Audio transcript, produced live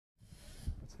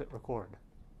hit record.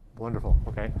 Wonderful.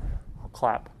 Okay. I'll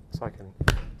clap so I can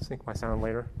sync my sound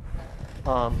later.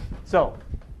 So,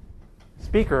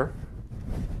 speaker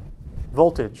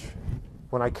voltage.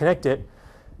 When I connect it,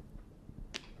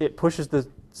 it pushes the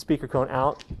speaker cone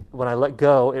out. When I let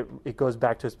go, it goes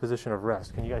back to its position of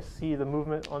rest. Can you guys see the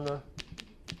movement on the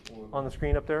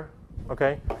screen up there?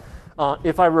 Okay.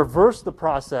 If I reverse the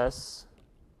process,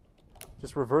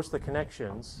 just reverse the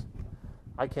connections,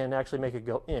 I can actually make it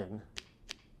go in.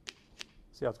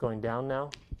 See how it's going down now?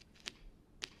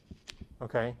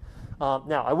 Okay.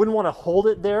 Now, I wouldn't want to hold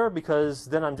it there because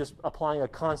then I'm just applying a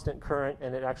constant current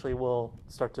and it actually will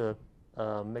start to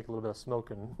make a little bit of smoke.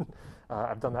 And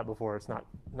I've done that before. It's not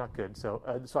good. So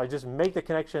I just make the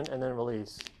connection and then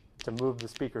release to move the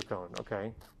speaker cone.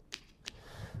 Okay.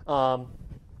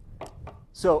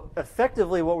 So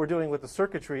effectively what we're doing with the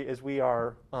circuitry is we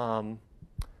are, let's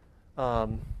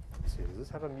see, does this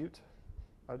have a mute?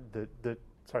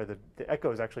 Sorry, the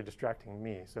echo is actually distracting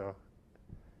me. So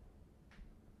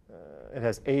it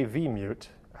has AV mute,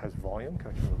 has volume.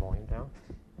 Can I turn the volume down?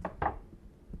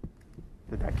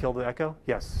 Did that kill the echo?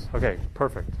 Yes. Okay,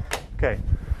 perfect. Okay,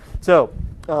 so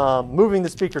moving the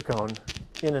speaker cone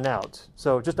in and out.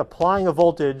 So just applying a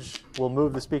voltage will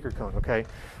move the speaker cone, okay?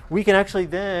 We can actually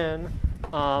then,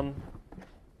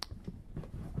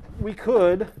 we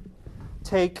could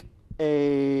take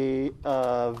a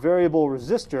variable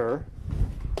resistor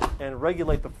and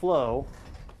regulate the flow.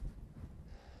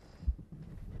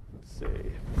 Let's see,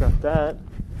 we've got that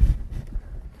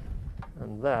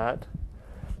and that.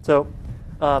 So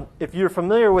if you're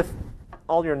familiar with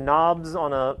all your knobs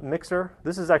on a mixer,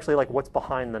 this is actually like what's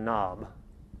behind the knob.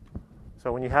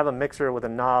 So when you have a mixer with a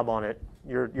knob on it,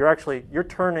 you're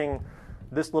turning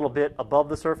this little bit above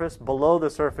the surface. Below the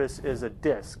surface is a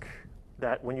disc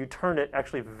that when you turn it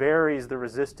actually varies the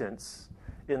resistance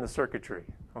in the circuitry.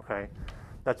 Okay,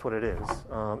 that's what it is.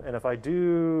 And if I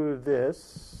do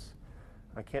this,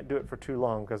 I can't do it for too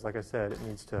long because, like I said, it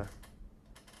needs to.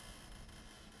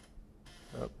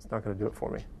 Oh, it's not going to do it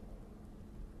for me.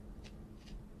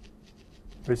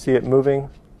 We see it moving.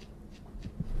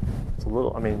 It's a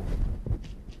little. I mean,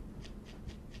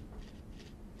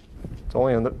 it's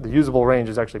only in the usable range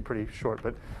is actually pretty short.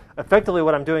 But effectively,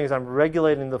 what I'm doing is I'm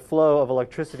regulating the flow of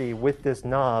electricity with this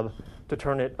knob to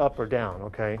turn it up or down.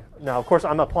 Okay. Now, of course,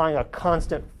 I'm applying a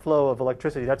constant flow of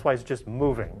electricity. That's why it's just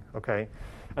moving. Okay.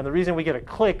 And the reason we get a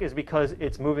click is because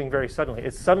it's moving very suddenly.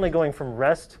 It's suddenly going from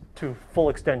rest to full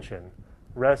extension.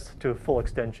 Rest to full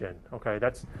extension. Okay,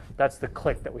 that's the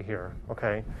click that we hear.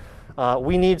 Okay,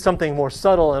 we need something more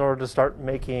subtle in order to start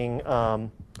making a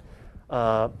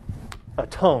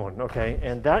tone. Okay,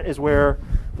 and that is where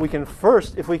we can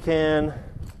first, if we can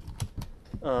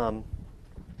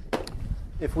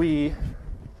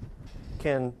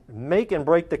make and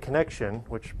break the connection,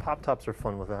 which pop tops are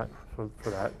fun with that for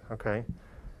that. Okay,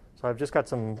 so I've just got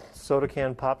some soda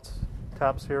can pop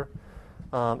tops here.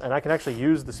 And I can actually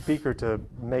use the speaker to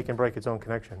make and break its own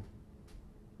connection.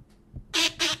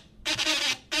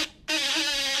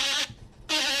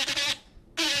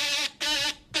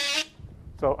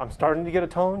 So I'm starting to get a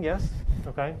tone, yes?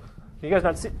 Okay. Do you guys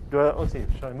not see? Let's see,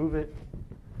 should I move it?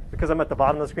 Because I'm at the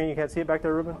bottom of the screen, you can't see it back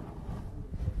there, Ruben?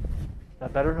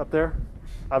 That better up there?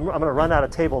 I'm going to run out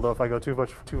of table, though, if I go too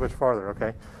much farther,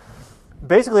 okay?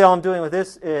 Basically, all I'm doing with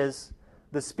this is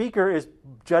the speaker is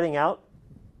jutting out,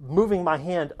 moving my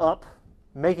hand up,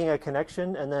 making a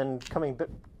connection, and then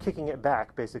kicking it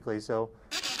back, basically. So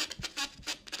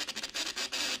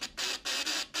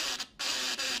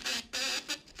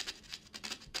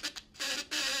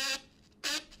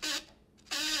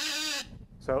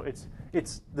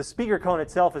it's the speaker cone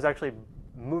itself is actually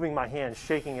moving my hand,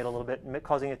 shaking it a little bit,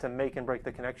 causing it to make and break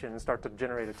the connection and start to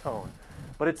generate a tone.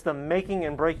 But it's the making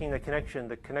and breaking the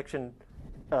connection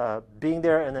being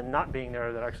there and then not being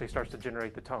there that actually starts to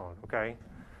generate the tone, okay?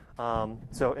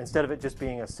 So instead of it just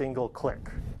being a single click,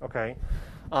 okay?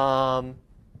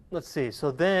 Let's see, so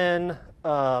then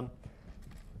the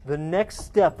next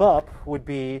step up would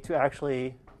be to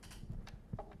actually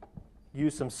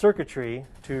use some circuitry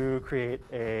to create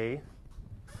a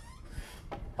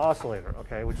oscillator,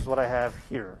 okay, which is what I have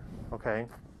here, okay?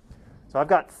 So I've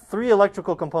got 3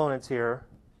 electrical components here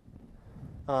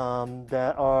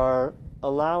that are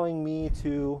allowing me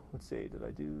to, let's see, did I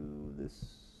do this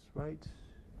right?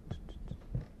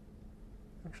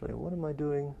 Actually, what am I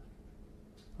doing?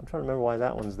 I'm trying to remember why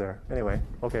that one's there. Anyway,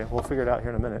 okay, we'll figure it out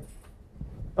here in a minute.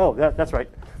 Oh, that's right.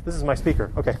 This is my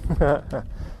speaker. Okay,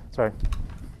 sorry.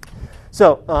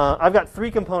 So I've got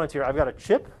 3 components here. I've got a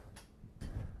chip,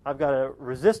 I've got a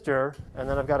resistor, and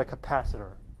then I've got a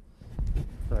capacitor.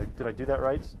 Did I do that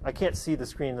right? I can't see the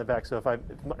screen in the back, so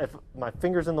if my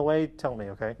finger's in the way, tell me,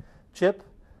 okay? Chip,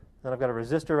 then I've got a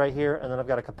resistor right here, and then I've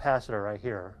got a capacitor right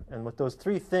here. And with those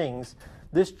three things,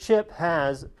 this chip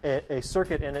has a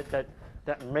circuit in it that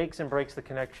makes and breaks the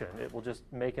connection. It will just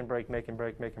make and break, make and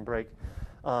break, make and break.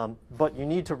 But you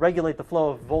need to regulate the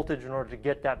flow of voltage in order to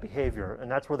get that behavior, and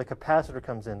that's where the capacitor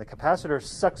comes in. The capacitor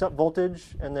sucks up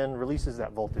voltage and then releases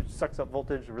that voltage, sucks up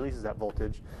voltage, releases that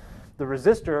voltage. The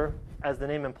resistor, as the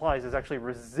name implies, is actually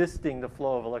resisting the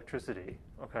flow of electricity,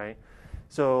 okay?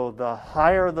 So the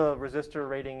higher the resistor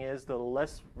rating is, the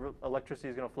less electricity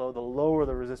is going to flow. The lower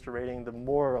the resistor rating, the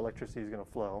more electricity is going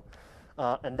to flow.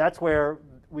 And that's where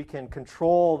we can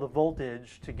control the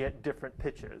voltage to get different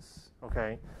pitches,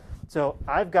 okay? So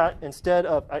I've got, instead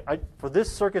of, for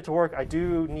this circuit to work, I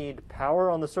do need power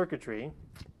on the circuitry.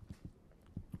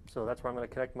 So that's where I'm going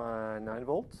to connect my 9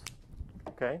 volts,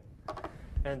 okay?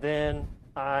 And then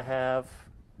I have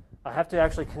to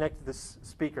actually connect this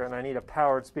speaker, and I need a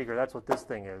powered speaker. That's what this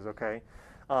thing is, okay?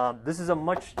 This is a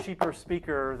much cheaper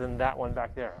speaker than that one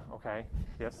back there, okay?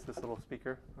 Yes, this little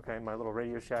speaker, okay, my little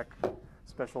Radio Shack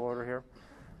special order here.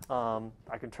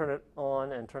 I can turn it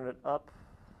on and turn it up.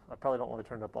 I probably don't want to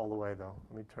turn it up all the way, though.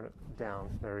 Let me turn it down.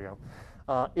 There we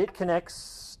go. It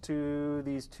connects to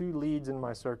these 2 leads in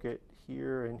my circuit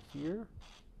here and here.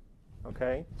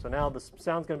 Okay, so now the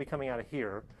sound's going to be coming out of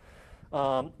here.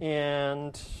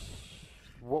 And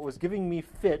what was giving me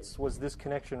fits was this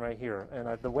connection right here. And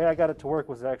the way I got it to work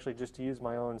was actually just to use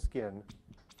my own skin.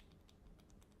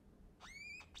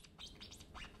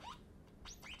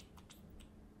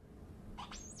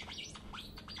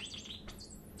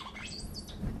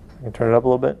 I can turn it up a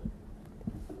little bit.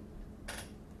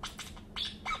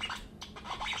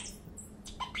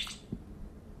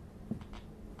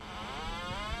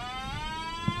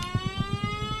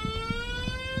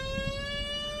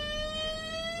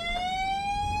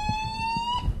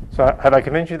 So have I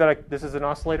convinced you that this is an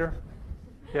oscillator?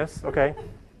 Yes? Okay.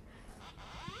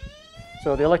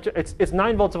 So it's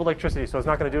 9 volts of electricity, so it's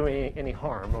not going to do me any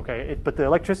harm. Okay. But the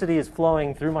electricity is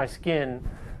flowing through my skin,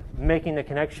 making the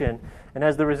connection. And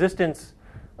as the resistance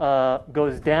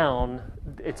goes down,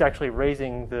 it's actually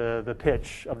raising the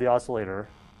pitch of the oscillator.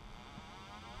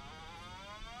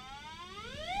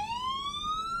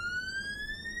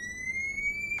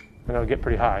 And it'll get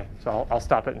pretty high. So I'll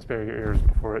stop it and spare your ears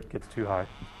before it gets too high.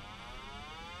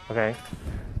 Okay.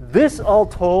 This all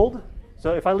told,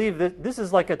 so if I leave this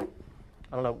is like I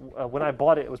don't know, when I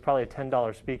bought it, it was probably a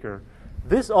 $10 speaker.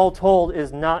 This all told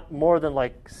is not more than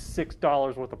like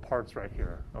 $6 worth of parts right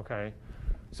here, okay?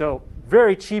 So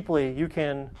very cheaply, you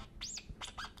can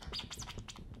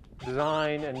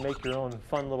design and make your own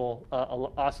fun little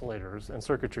oscillators and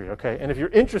circuitry, okay? And if you're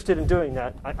interested in doing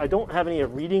that, I don't have any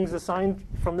readings assigned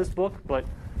from this book, but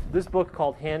this book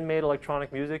called Handmade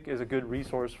Electronic Music is a good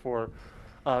resource for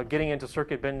getting into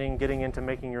circuit bending, getting into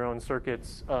making your own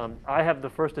circuits. I have the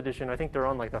first edition. I think they're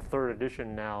on like the 3rd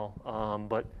edition now.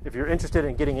 But if you're interested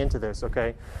in getting into this,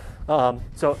 okay.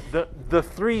 So the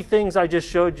 3 things I just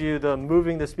showed you, the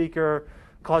moving the speaker,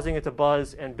 causing it to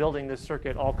buzz, and building this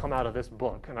circuit, all come out of this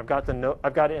book. And I've got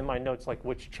it in my notes, like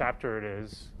which chapter it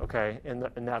is, okay,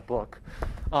 in that book.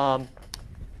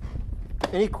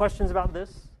 Any questions about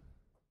this?